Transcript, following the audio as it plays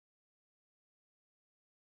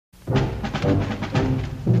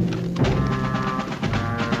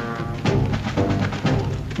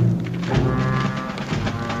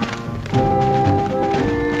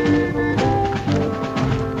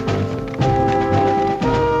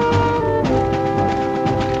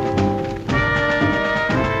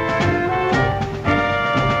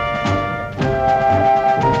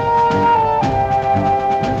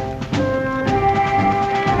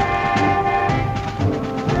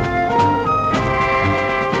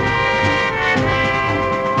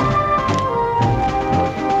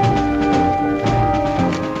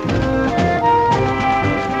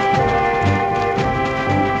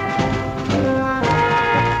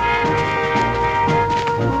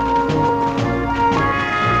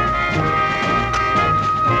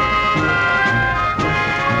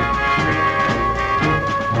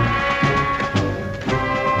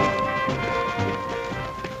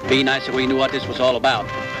Be nice if we knew what this was all about.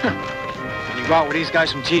 When you go out with these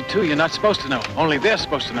guys from G2, you're not supposed to know. Only they're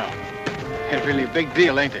supposed to know. It's really a big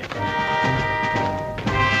deal, ain't they?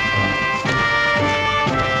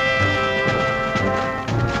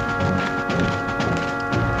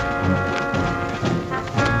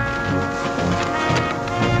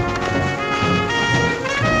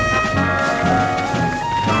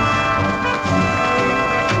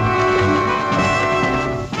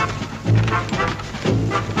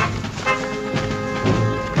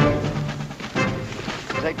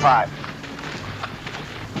 Take 5.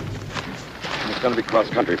 It's going to be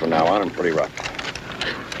cross-country from now on and pretty rough.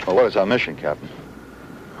 Well, what is our mission, Captain?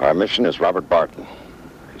 Our mission is Robert Barton.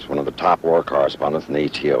 He's one of the top war correspondents in the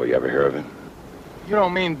ETO. You ever hear of him? You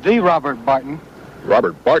don't mean the Robert Barton?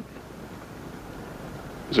 Robert Barton?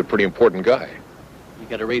 He's a pretty important guy. You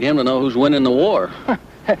gotta read him to know who's winning the war.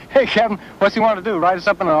 Hey, Captain, what's he want to do? Write us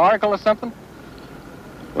up in an article or something?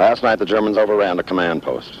 Last night, the Germans overran a command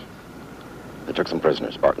post. They took some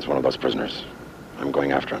prisoners. Barton's one of those prisoners. I'm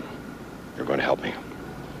going after him. You're going to help me.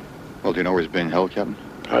 Well, do you know where he's being held, Captain?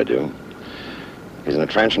 I do. He's in a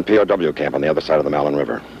trench and POW camp on the other side of the Malin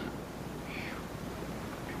River.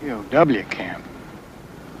 POW camp?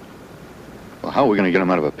 Well, how are we going to get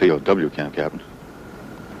him out of a POW camp, Captain?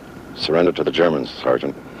 Surrender to the Germans,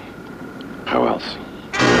 Sergeant. How else?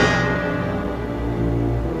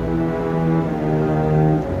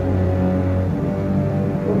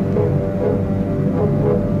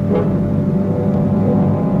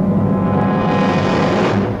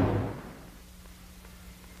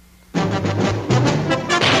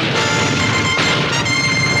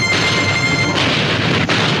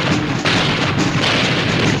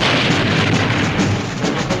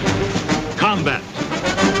 Combat.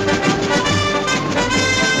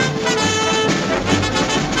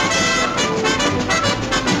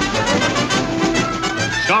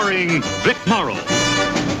 Starring Vic Morrow.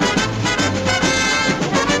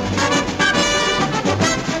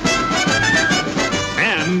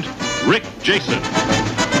 And Rick Jason.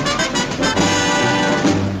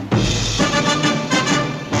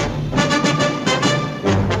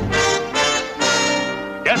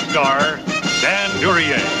 Guest star Dan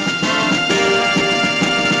Duryea.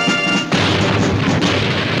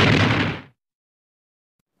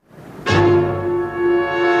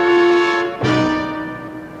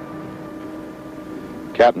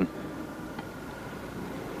 Captain.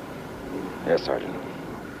 Yes, Sergeant. I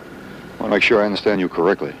want to make sure I understand you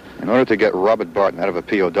correctly. In order to get Robert Barton out of a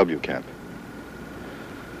POW camp,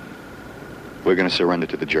 we're going to surrender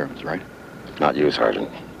to the Germans, right? Not you,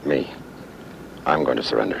 Sergeant. Me. I'm going to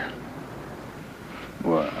surrender.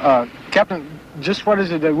 Well, Captain, just what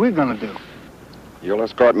is it that we're going to do? You'll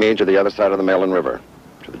escort me to the other side of the Malin River,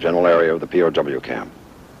 to the general area of the POW camp.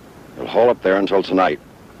 You'll hold up there until tonight,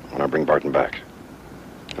 when I bring Barton back.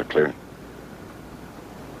 Is that clear?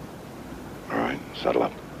 All right, settle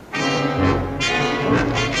up.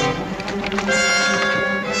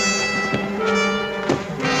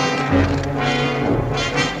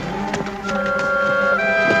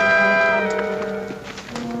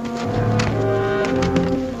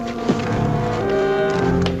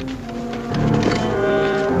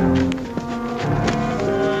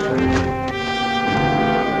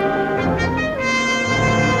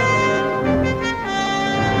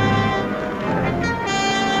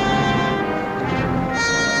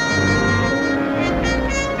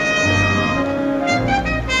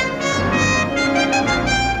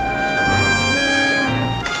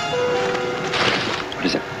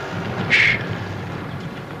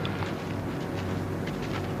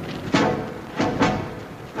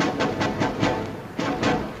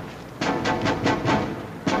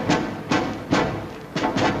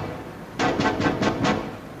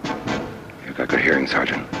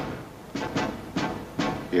 Sergeant.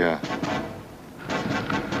 Yeah.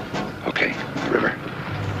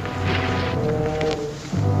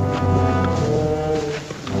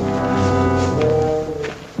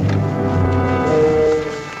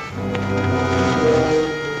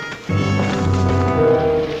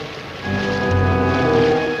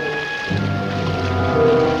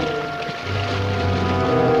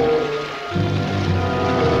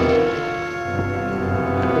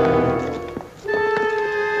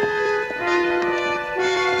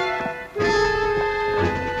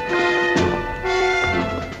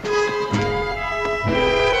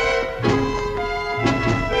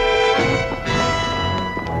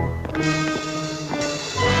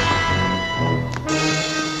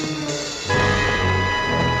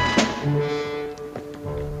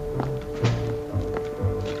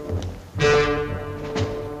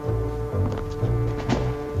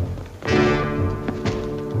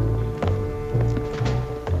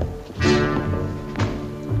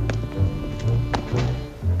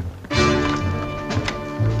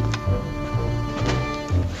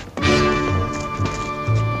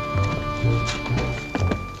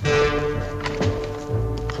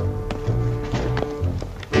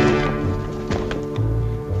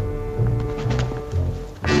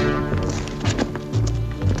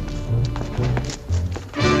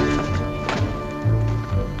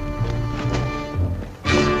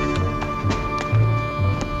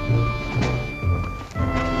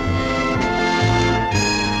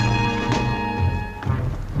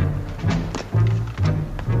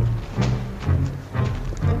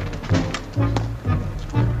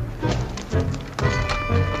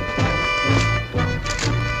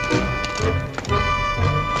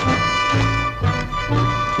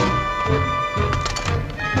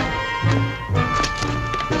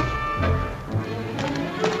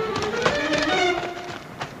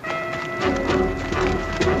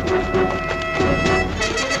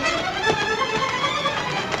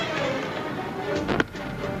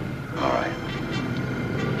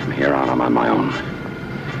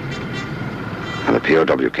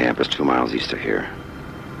 2 miles east of here.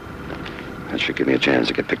 That should give me a chance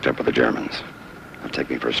to get picked up by the Germans. They'll take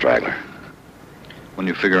me for a straggler. When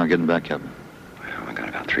you figure on getting back, Captain? Well, I got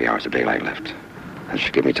about 3 hours of daylight left. That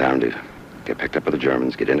should give me time to get picked up by the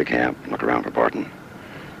Germans, get into camp, and look around for Barton.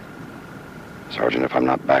 Sergeant, if I'm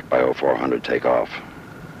not back by 0400 takeoff,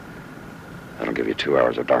 that'll give you 2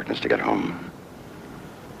 hours of darkness to get home.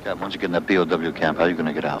 Captain, once you get in that POW camp, how are you going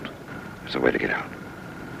to get out? There's a way to get out.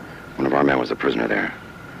 One of our men was a prisoner there.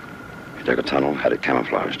 He dug a tunnel, had it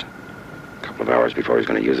camouflaged. A couple of hours before he was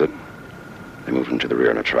going to use it, they moved him to the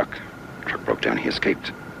rear in a truck. The truck broke down, he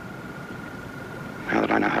escaped. Now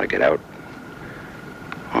that I know how to get out,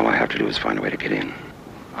 all I have to do is find a way to get in.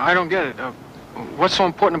 I don't get it. What's so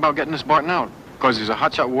important about getting this Barton out? Because he's a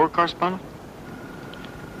hotshot war correspondent?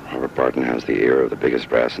 Robert Barton has the ear of the biggest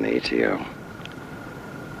brass in the ATO.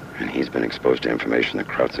 And he's been exposed to information that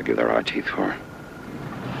Krauts will give their eye teeth for.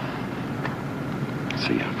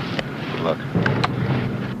 See ya. Good luck.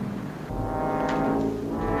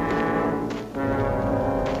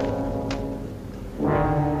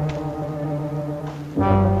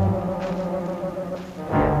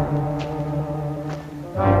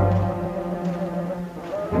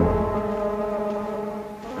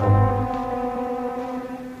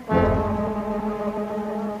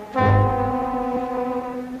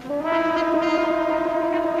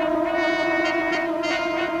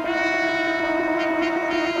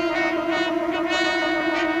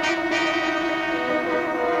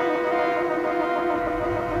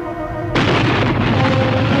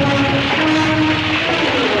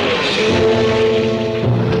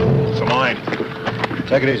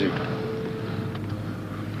 Take it easy.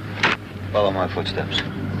 Follow my footsteps.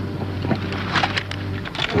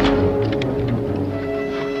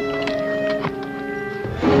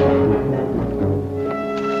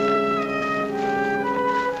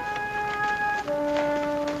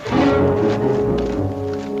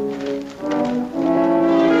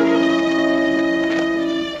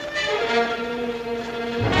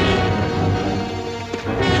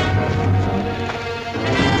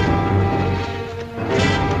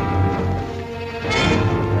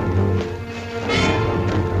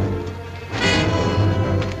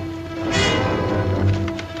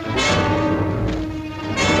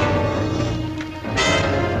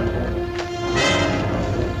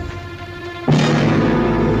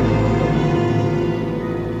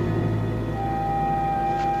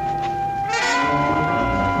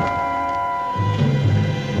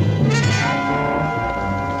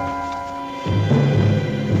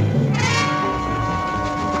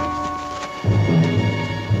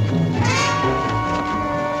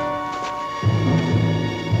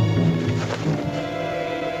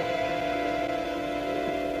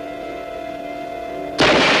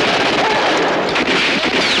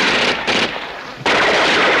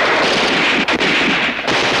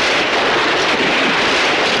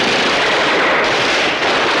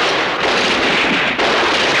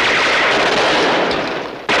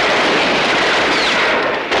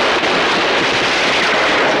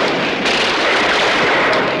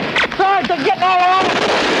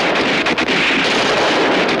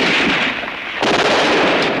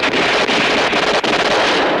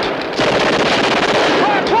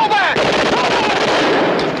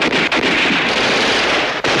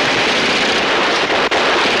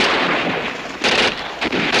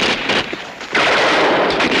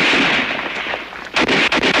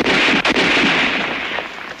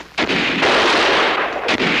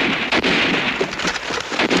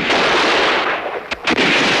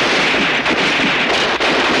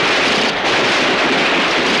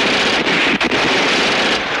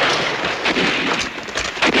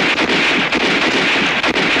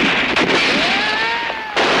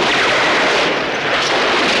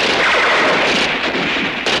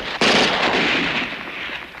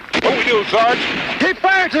 Sarge. Keep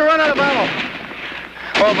firing till you run out of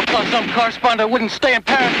ammo. All because some correspondent wouldn't stay in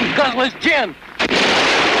Paris and guzzle his gin.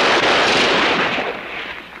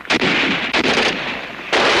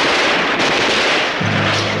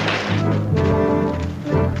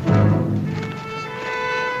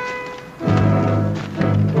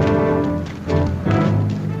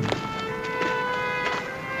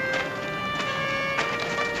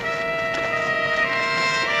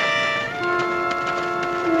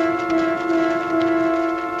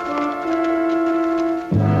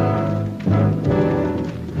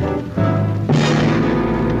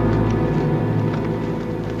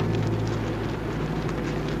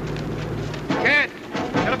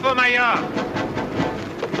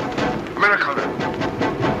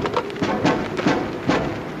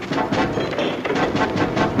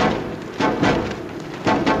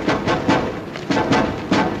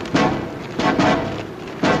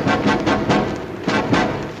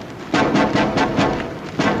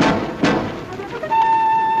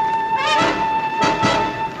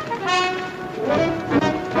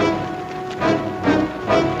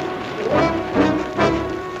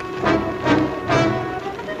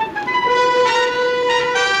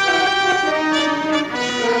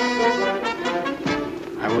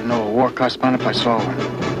 correspondent by Saul.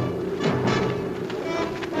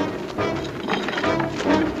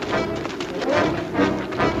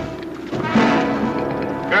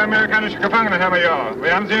 Der amerikanische Gefangene, Herr Major.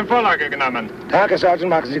 Wir haben Sie in Vorlage genommen. Danke,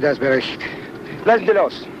 Sergeant, machen Sie das Bericht. Lassen Sie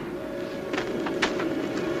los.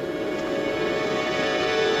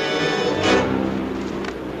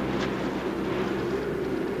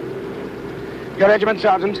 Your regiment,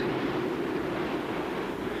 Sergeant?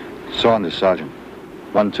 Saunders, Sergeant.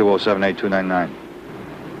 12078-299.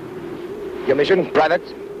 Your mission, Private?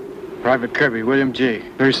 Private Kirby, William G.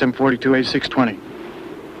 3742-8620.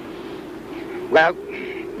 Well,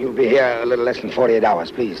 you'll be here a little less than 48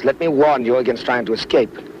 hours, please. Let me warn you against trying to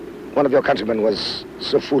escape. One of your countrymen was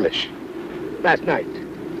so foolish. Last night.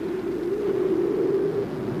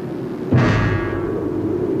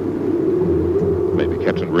 Maybe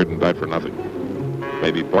Captain Reardon died for nothing.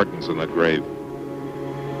 Maybe Barton's in that grave.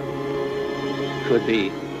 Could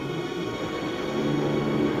be.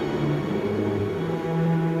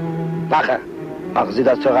 Wache, machen Sie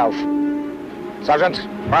das Tor auf. Sergeant,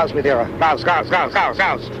 raus mit Ihrer. Raus, raus, raus, raus,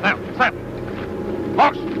 raus. Snap, snap.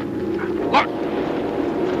 Los! Los!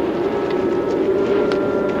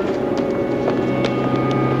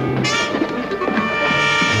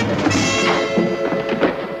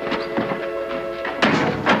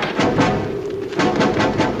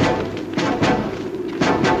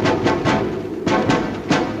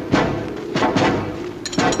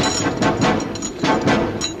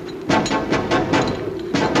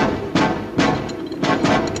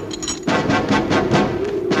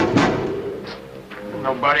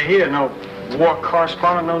 Nobody here, no war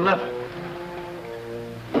correspondent, no nothing.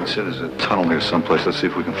 He said there's a tunnel here someplace. Let's see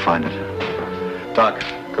if we can find it. Doc,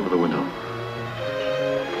 cover the window.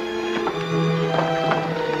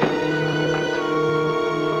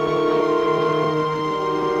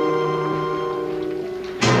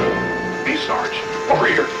 Hey, Sarge, over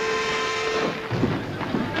here.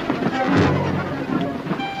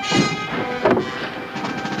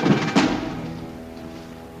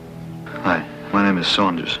 Hi, my name is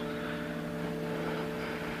Saunders.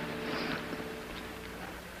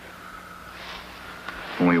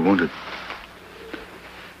 When were you wounded?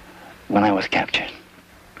 When I was captured.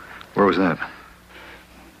 Where was that?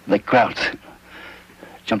 The Krauts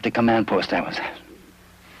jumped the command post I was at.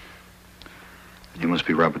 You must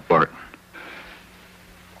be Robert Barton.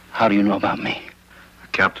 How do you know about me? A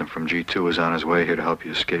captain from G2 was on his way here to help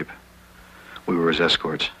you escape. We were his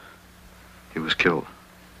escorts. He was killed.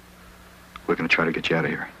 We're going to try to get you out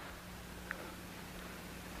of here.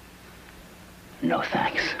 No,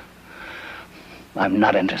 thanks. I'm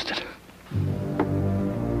not interested.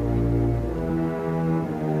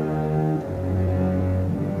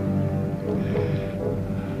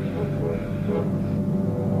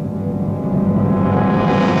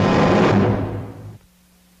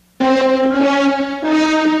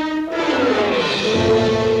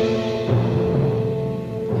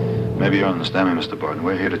 Maybe you don't understand me, Mr. Barton.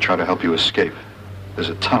 We're here to try to help you escape. There's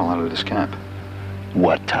a tunnel out of this camp.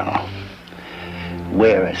 What tunnel?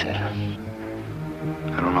 Where is it?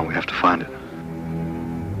 I don't know. We have to find it.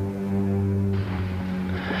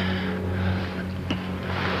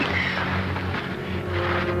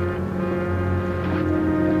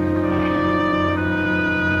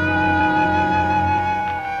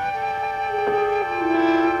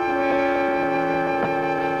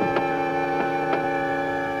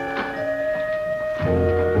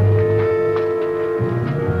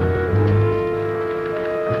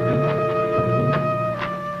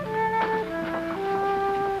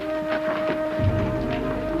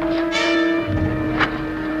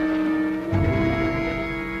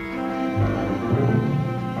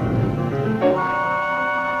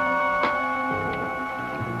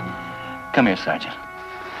 Come here, Sergeant.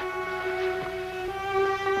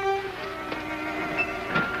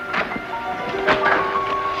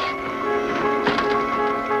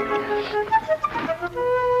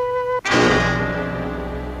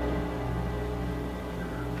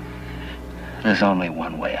 There's only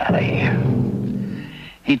one way out of here.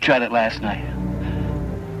 He tried it last night.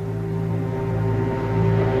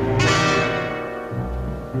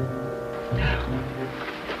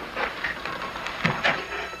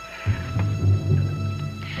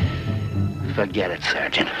 Forget it,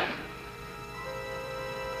 Sergeant.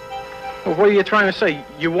 Well, what are you trying to say?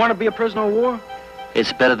 You want to be a prisoner of war?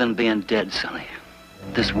 It's better than being dead, Sonny.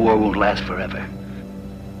 This war won't last forever.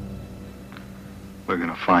 We're going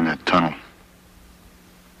to find that tunnel.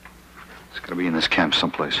 It's got to be in this camp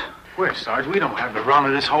someplace. Where, Sarge? We don't have the run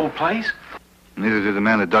of this whole place. Neither did the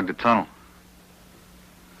man that dug the tunnel.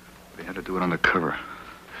 But he had to do it undercover.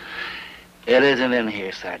 It isn't in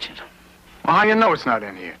here, Sergeant. Well, how you know it's not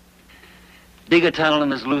in here? Dig a tunnel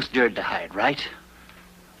and there's loose dirt to hide, right?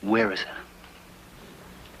 Where is it?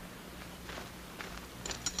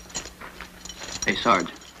 Hey, Sarge.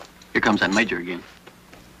 Here comes that major again.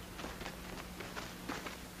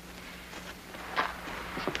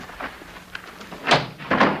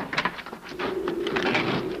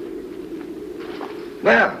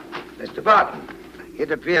 Well, Mr. Barton, it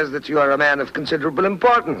appears that you are a man of considerable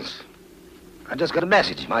importance. I just got a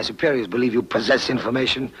message. My superiors believe you possess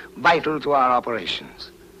information vital to our operations.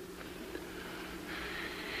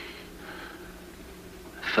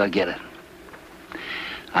 Forget it.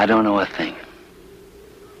 I don't know a thing.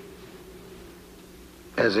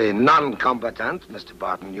 As a non-combatant, Mr.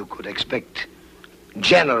 Barton, you could expect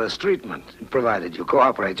generous treatment, provided you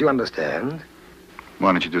cooperate. You understand?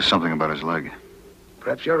 Why don't you do something about his leg?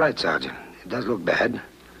 Perhaps you're right, Sergeant. It does look bad.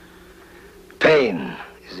 Pain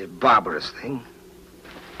is a barbarous thing.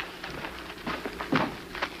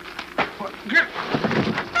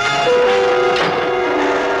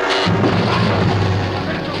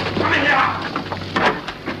 Come in here!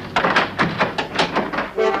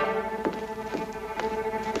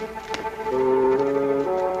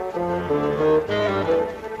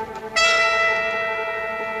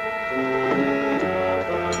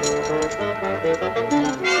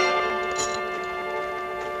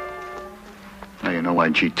 Now you know why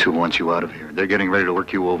G2 wants you out of here. They're getting ready to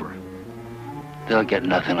work you over. They'll get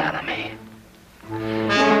nothing out of me.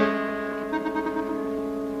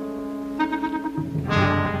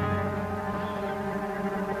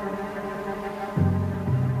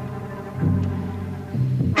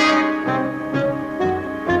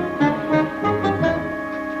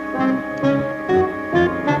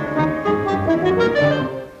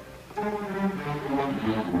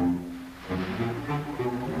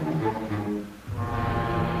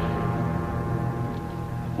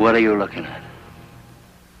 What are you looking at?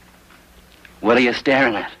 What are you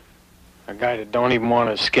staring at? A guy that don't even want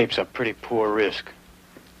to escape's a pretty poor risk.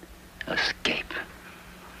 Escape.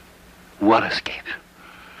 What escape?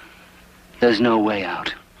 There's no way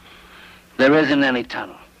out. There isn't any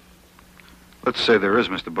tunnel. Let's say there is,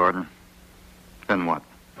 Mr. Barton. Then what?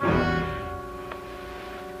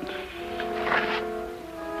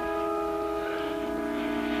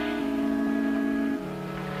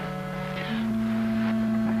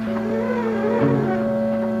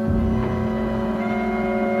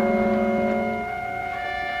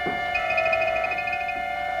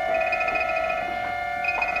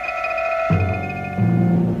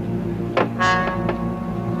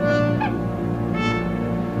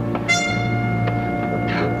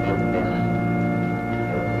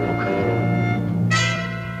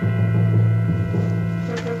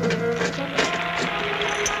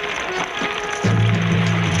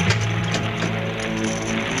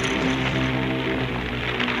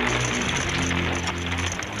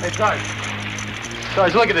 Hey, Sarge.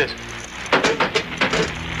 Sarge, look at this.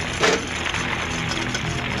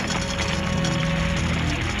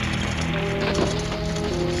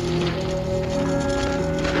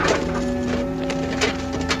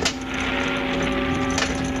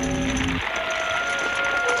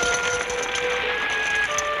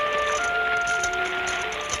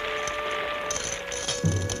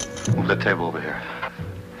 Move that table over here.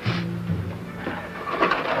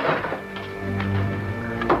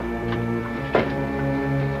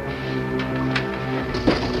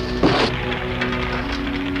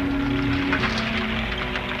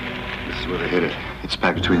 This is where they hit it. It's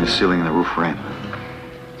packed between the ceiling and the roof frame.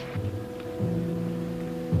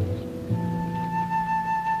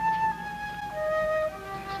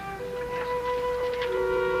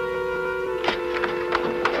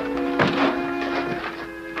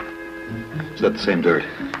 Is that the same dirt?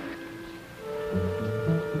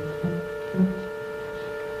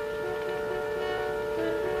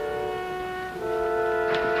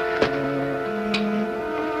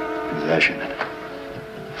 There's ash in it.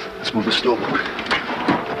 Let's move the stove over.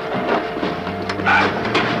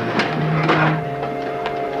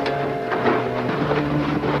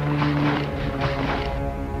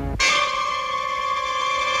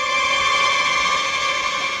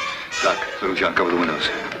 Doc, little John, cover the windows.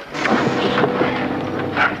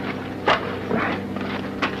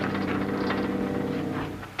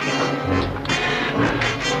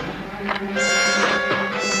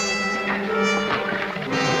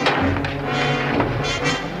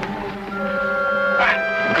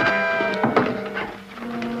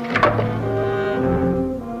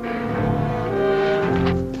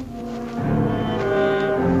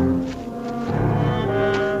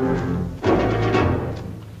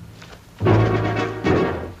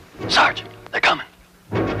 Sarge, they're coming.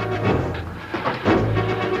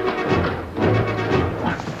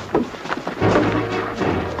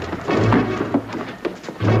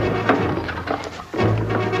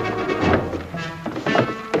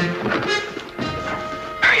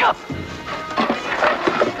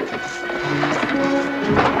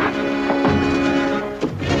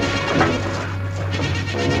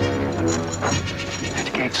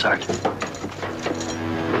 Sergeant.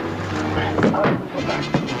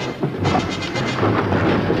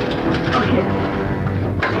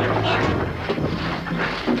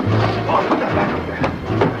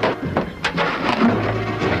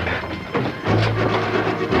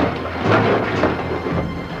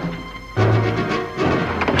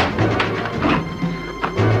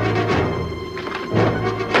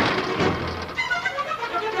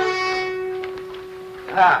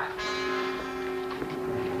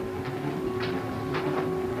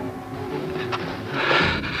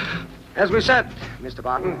 As we said, Mr.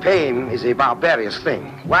 Barton, pain is a barbarous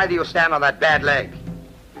thing. Why do you stand on that bad leg?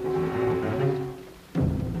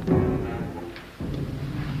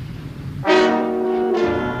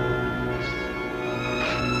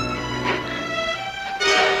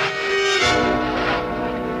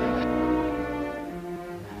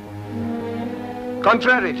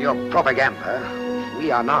 Contrary to your propaganda,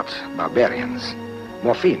 we are not barbarians.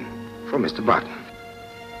 Morphine for Mr. Barton.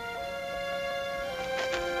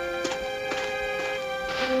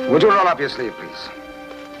 Would you roll up your sleeve, please?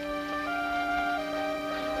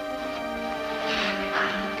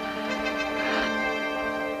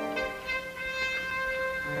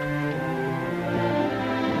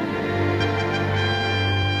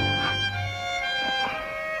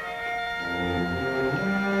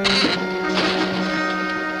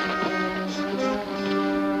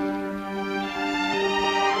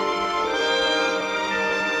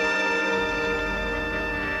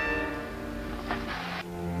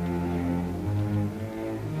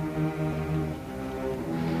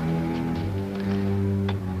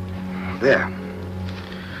 There.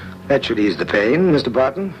 That should ease the pain, Mr.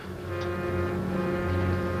 Barton.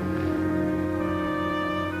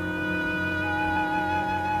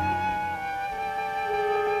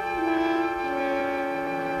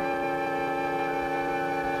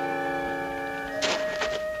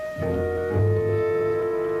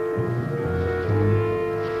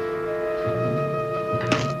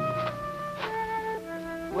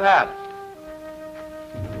 Well,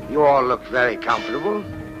 you all look very comfortable.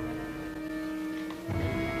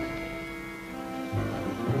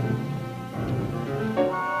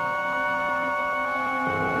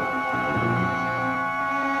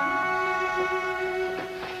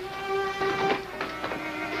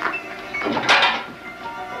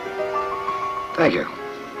 Thank you.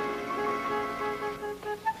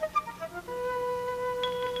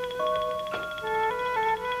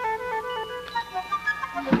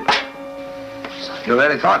 You're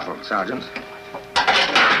very thoughtful, Sergeant.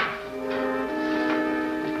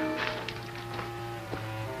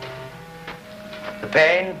 The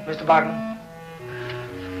pain, Mr. Barton?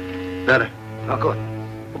 Better. Oh, good.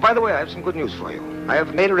 Well, by the way, I have some good news for you. I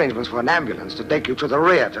have made arrangements for an ambulance to take you to the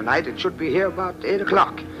rear tonight. It should be here about 8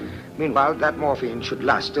 o'clock. Meanwhile, that morphine should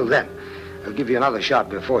last till then. I'll give you another shot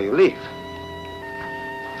before you leave.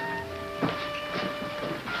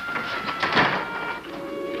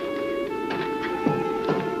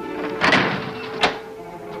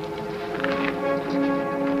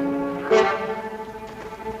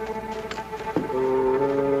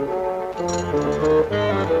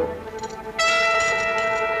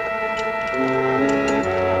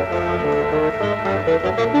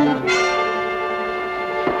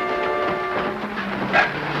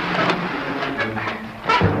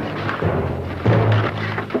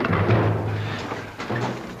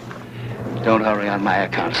 Don't hurry on my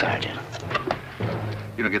account, Sergeant.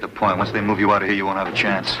 You don't get the point. Once they move you out of here, you won't have a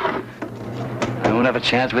chance. I won't have a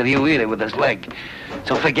chance with you either, with this leg.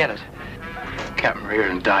 So forget it. Captain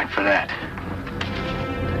Reardon died for that.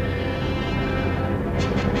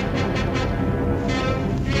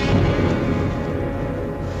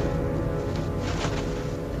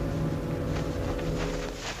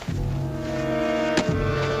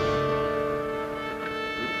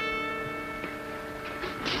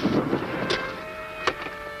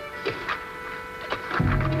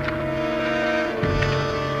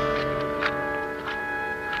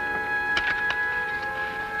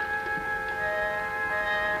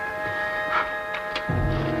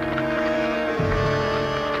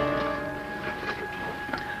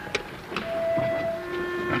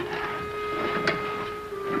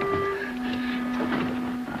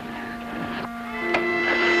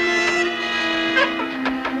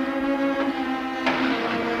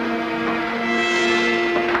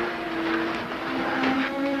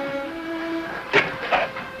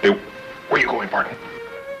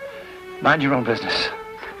 Mind your own business.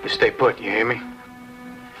 You stay put, you hear me?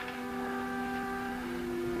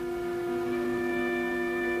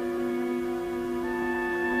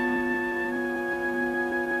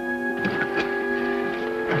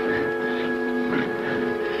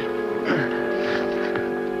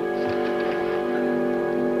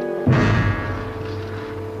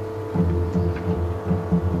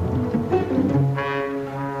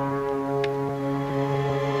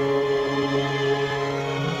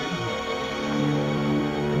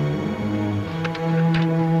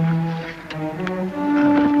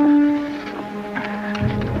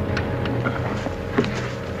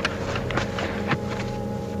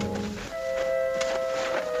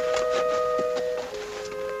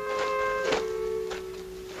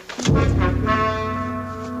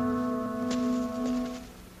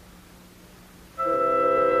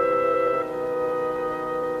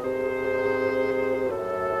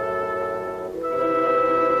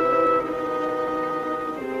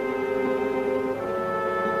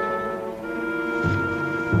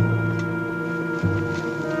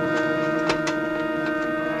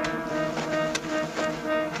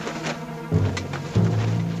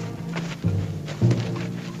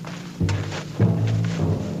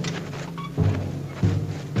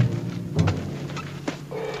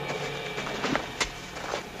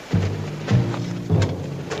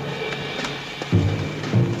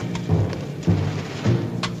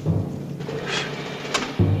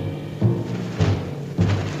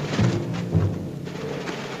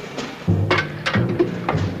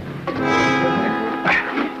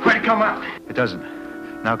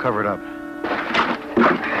 doesn't. Now cover it up.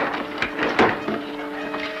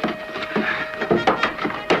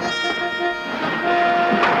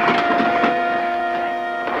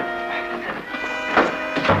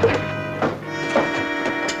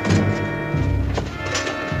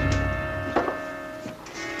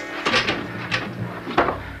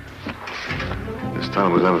 This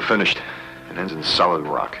tunnel was never finished. It ends in solid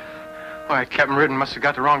rock. Why, Captain Ridden must have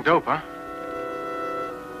got the wrong dope, huh?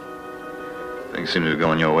 Things seem to be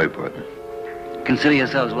going your way, partner. Consider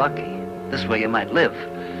yourselves lucky. This way you might live.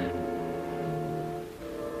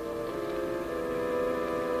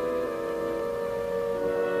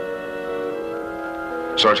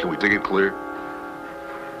 Sarge, can we dig it clear?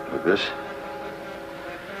 With this?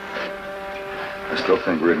 I still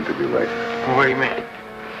think Ridden could be right. Well, what do you mean?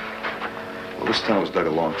 Well, this tunnel was dug a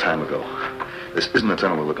long time ago. This isn't the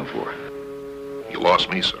tunnel we're looking for. You lost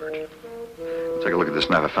me, Sarge. Take a look at this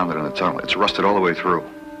map. I found it in the tunnel. It's rusted all the way through.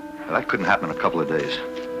 Now, that couldn't happen in a couple of days.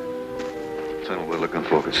 The tunnel we're looking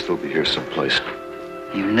for could still be here someplace.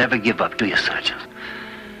 You never give up, do you, Sergeant?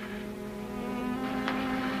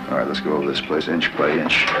 All right, let's go over this place inch by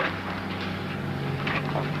inch.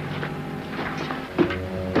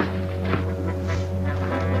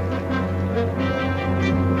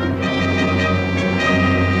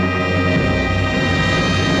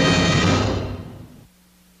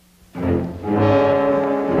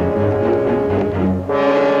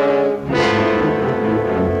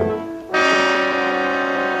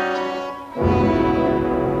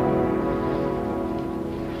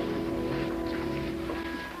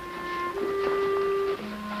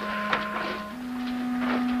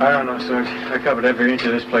 I don't know, Sarge. I covered every inch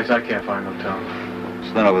of this place. I can't find no tunnel.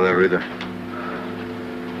 It's not over there either.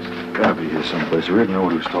 It's gotta be here someplace. Ridden knew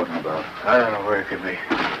what he was talking about. I don't know where it could be.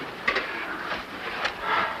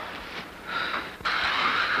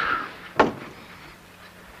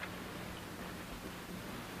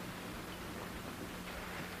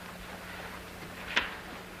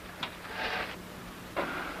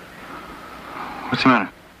 What's the matter?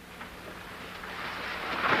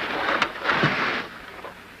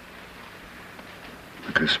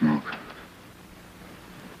 Look at the smoke.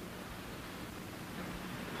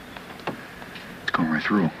 It's going right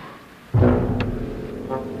through.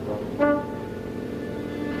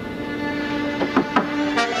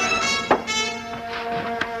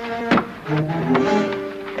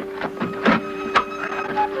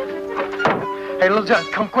 Hey, little John,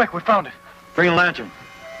 come quick. We found it. Bring a lantern.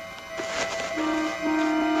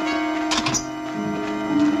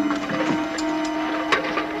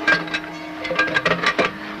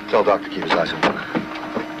 Tell Doc to keep his eyes open.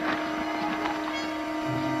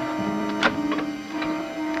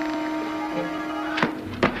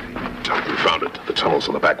 Doc, we found it. The tunnel's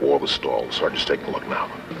on the back wall of the stall. The sergeant's taking a look now.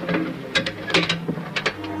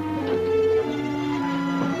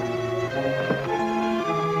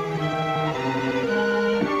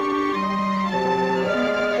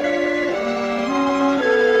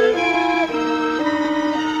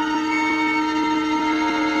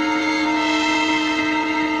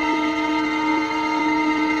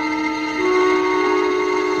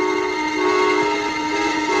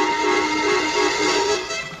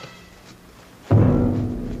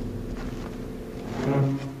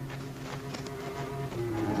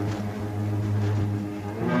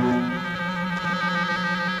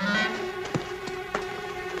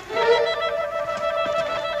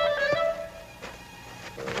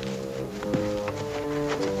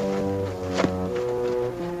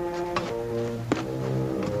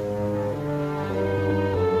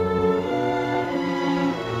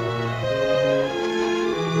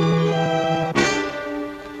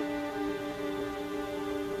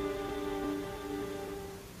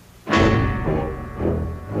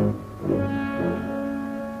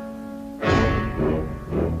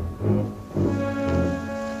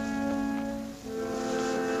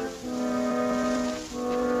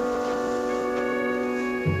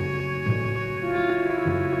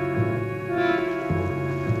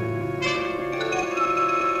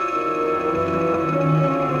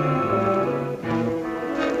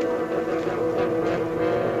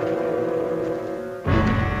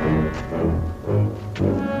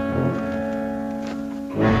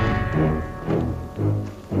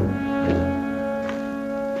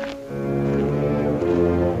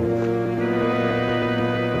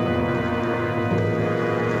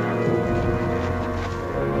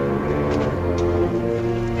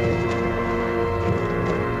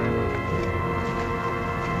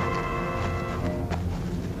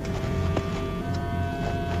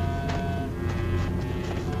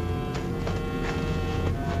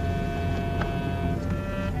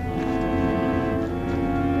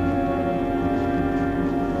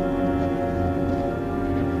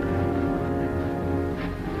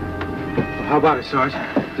 How about it, Sarge?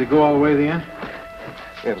 Did it go all the way to the end?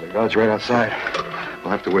 Yeah, the guard's right outside.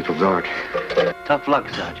 We'll have to wait till dark. Tough luck,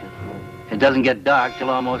 Sergeant. It doesn't get dark till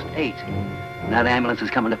almost 8. And that ambulance is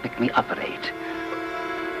coming to pick me up at 8.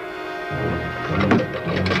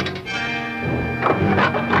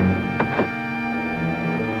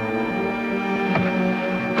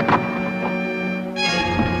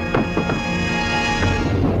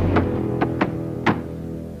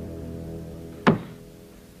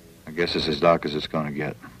 I guess it's as dark as it's gonna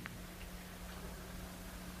get.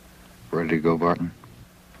 Ready to go, Barton?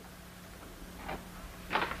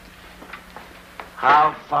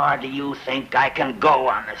 How far do you think I can go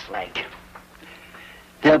on this leg?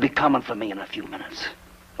 They'll be coming for me in a few minutes.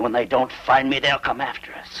 And when they don't find me, they'll come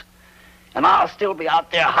after us. And I'll still be out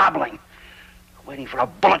there hobbling, waiting for a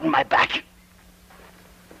bullet in my back.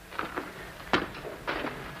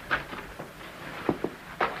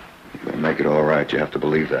 We'll make it all right. You have to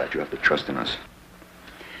believe that. You have to trust in us.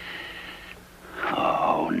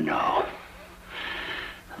 Oh, no.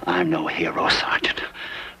 I'm no hero, Sergeant.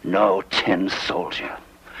 No tin soldier.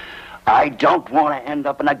 I don't want to end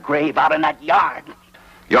up in a grave out in that yard.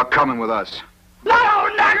 You're coming with us. No,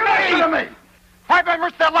 not me! Listen to me! 5 men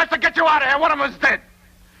risked their lives to get you out of here. One of them is dead.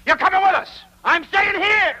 You're coming with us. I'm staying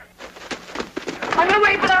here. I'm gonna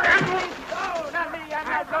wait for the ambulance. No, not me. I'm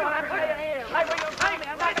not going. I'm staying here. Right where you're coming.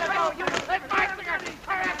 I'm not gonna go. You let my cigarette.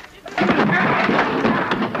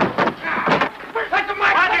 Let the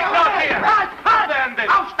mic. Not here. Stand.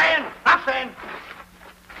 I'll stand. I'll stand.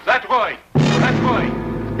 That's right. That's right.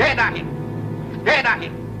 Der dahin. Der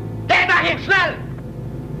dahin. Der dahin. Schnell.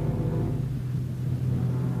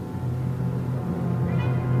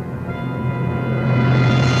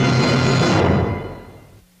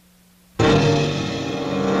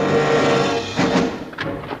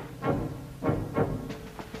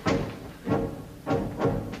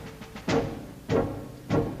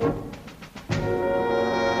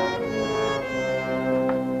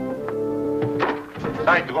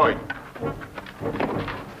 Seid ruhig.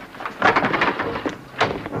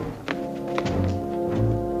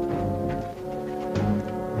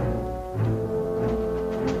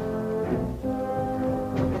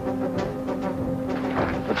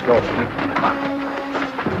 Let's go.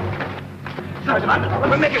 Sergeant,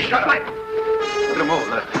 we'll make it shut up. Get him over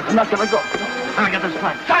there. I'm not gonna go. I'm gonna get this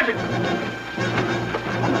plan. Sergeant!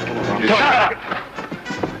 I'm not gonna go. Shut up!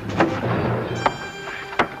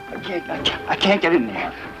 I can't get in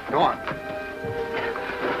there. Go on.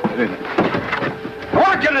 Get in there. Go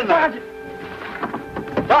on, get in there!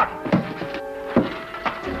 Doc!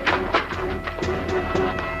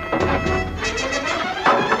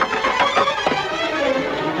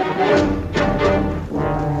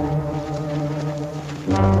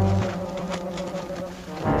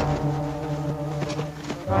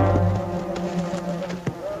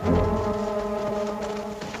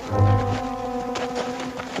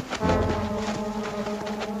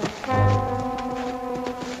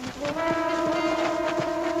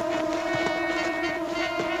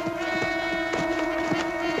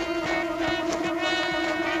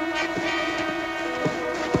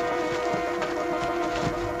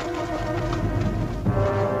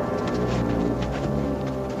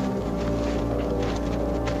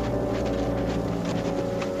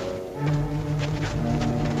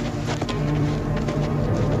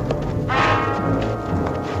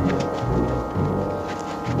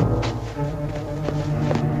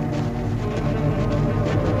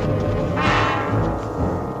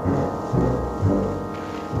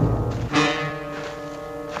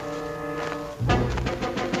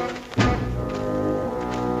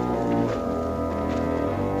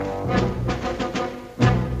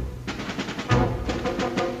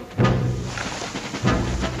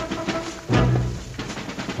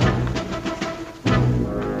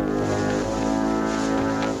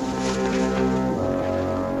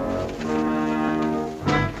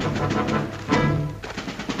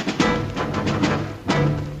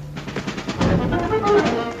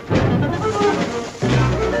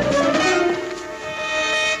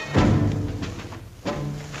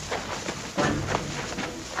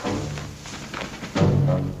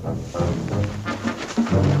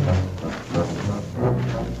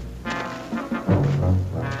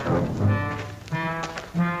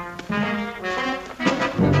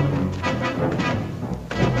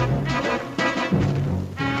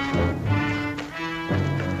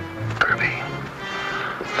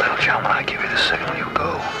 John, when I give you the signal, you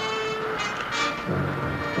go.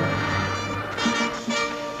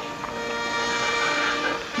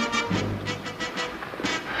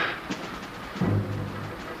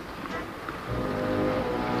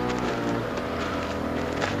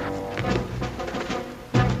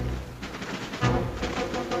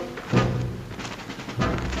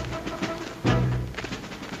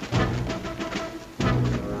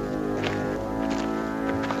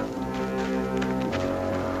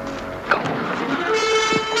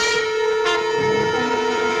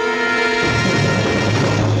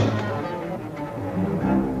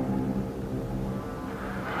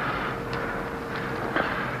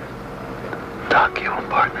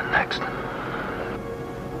 happening next.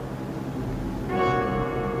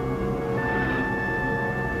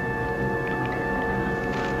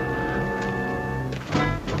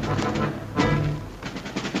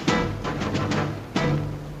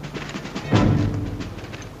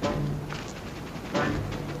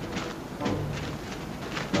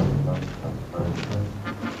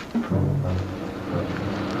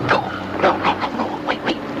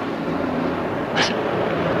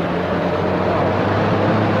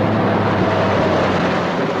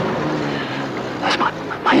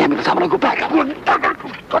 I'm gonna go back. Hold on.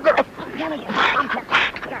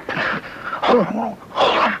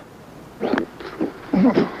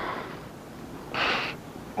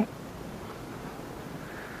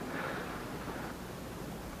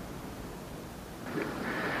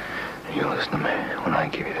 You listen to me. When I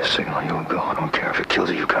give you the signal, you'll go. I don't care if it kills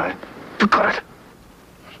you guys. You got it.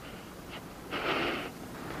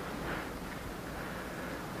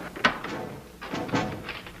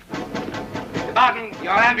 Barton,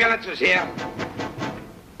 your ambulance is here.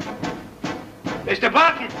 Mr.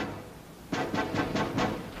 Barton!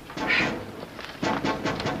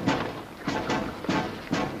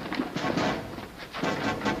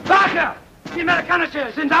 Barker! Die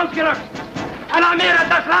Amerikanische sind ausgerückt! Alarmiere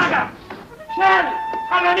das Lager! Schnell!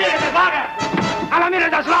 Alarmiere das Lager! Alarmiere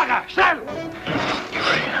das Lager! Schnell! You're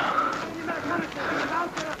ready now. Die Amerikanische sind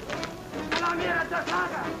ausgerückt! Alarmiere das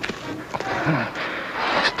Lager!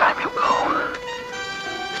 This time you'll go.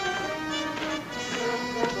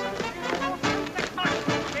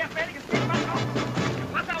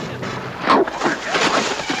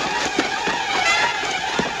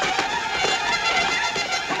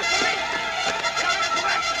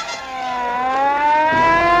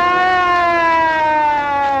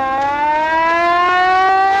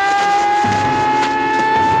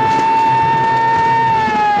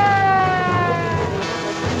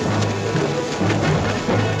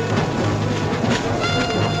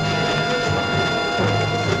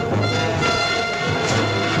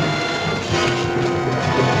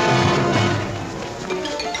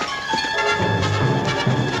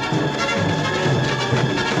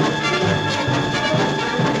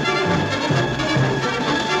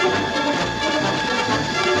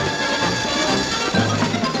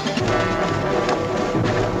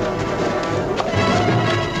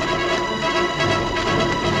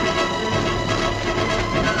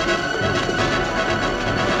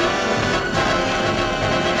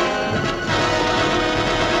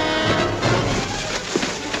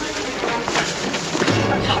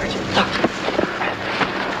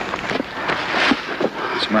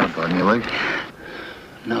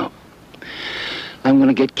 No. I'm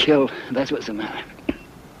gonna get killed. That's what's the matter.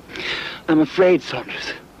 I'm afraid,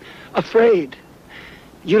 Saunders. Afraid.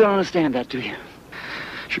 You don't understand that, do you?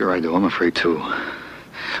 Sure I do. I'm afraid, too.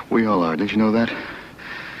 We all are. Didn't you know that?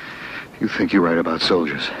 You think you write about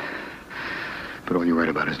soldiers. But all you write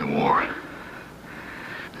about is the war.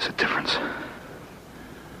 There's a difference.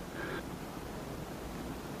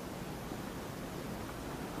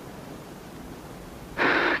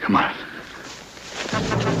 Come on. I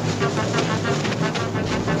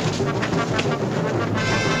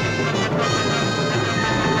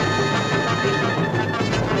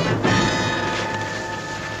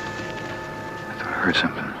thought I heard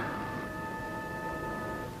something.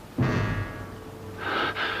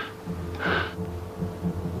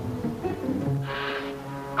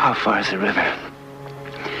 How far is the river?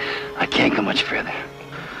 I can't go much further.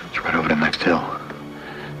 It's right over the next hill.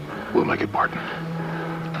 We'll make it, Barton.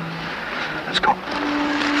 Let's go.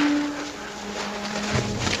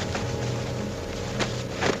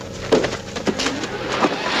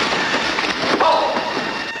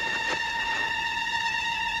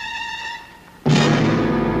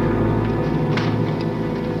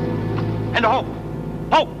 And hope.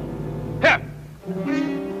 Hope. Here.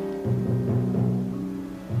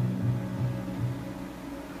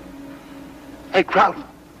 Hey, Kraut.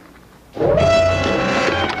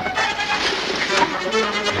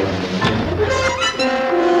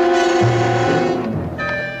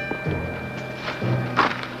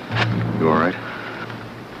 You all right?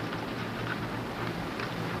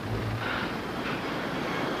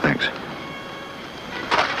 Thanks.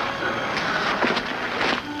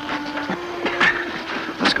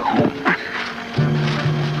 Let's go home.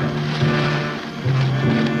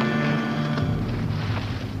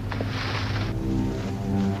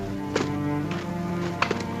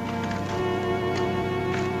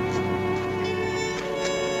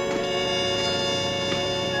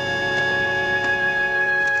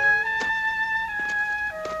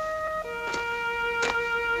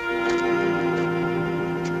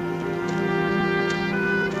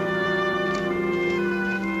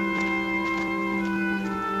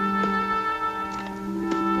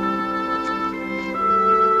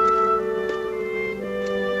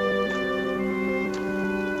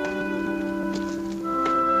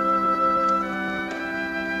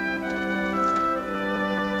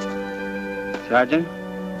 Sergeant?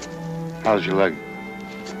 How's your leg?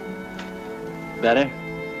 Better?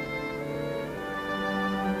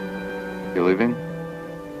 You leaving?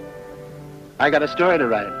 I got a story to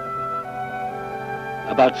write.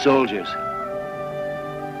 About soldiers.